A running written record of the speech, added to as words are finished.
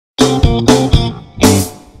You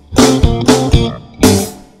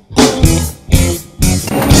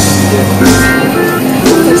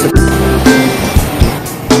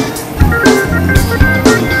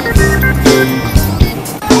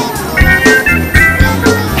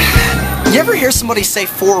ever hear somebody say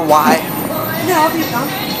for why?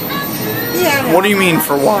 Yeah. What do you mean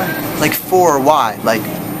for why? Like for why? Like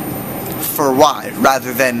for why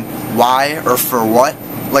rather than why or for what?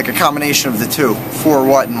 Like a combination of the two. For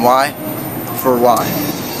what and why? For why.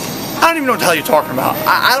 I don't even know what the hell you're talking about.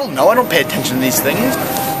 I don't know. I don't pay attention to these things.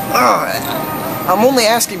 I'm only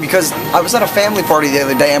asking because I was at a family party the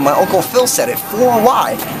other day and my Uncle Phil said it, for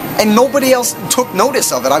why? And nobody else took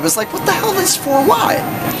notice of it. I was like, what the hell is for why?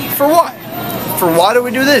 For what? For why do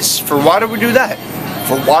we do this? For why do we do that?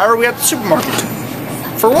 For why are we at the supermarket?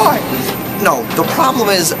 For why? No, the problem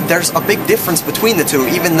is there's a big difference between the two,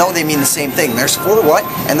 even though they mean the same thing. There's for what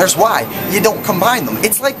and there's why. You don't combine them.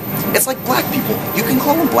 It's like black people. You can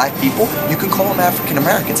call them black people, you can call them African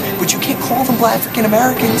Americans, but you can't call them black African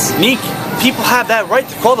Americans. Neek, people have that right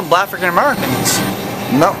to call them black African Americans.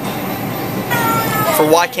 No. For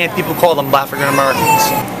why can't people call them black African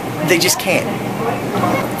Americans? They just can't.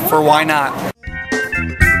 For why not?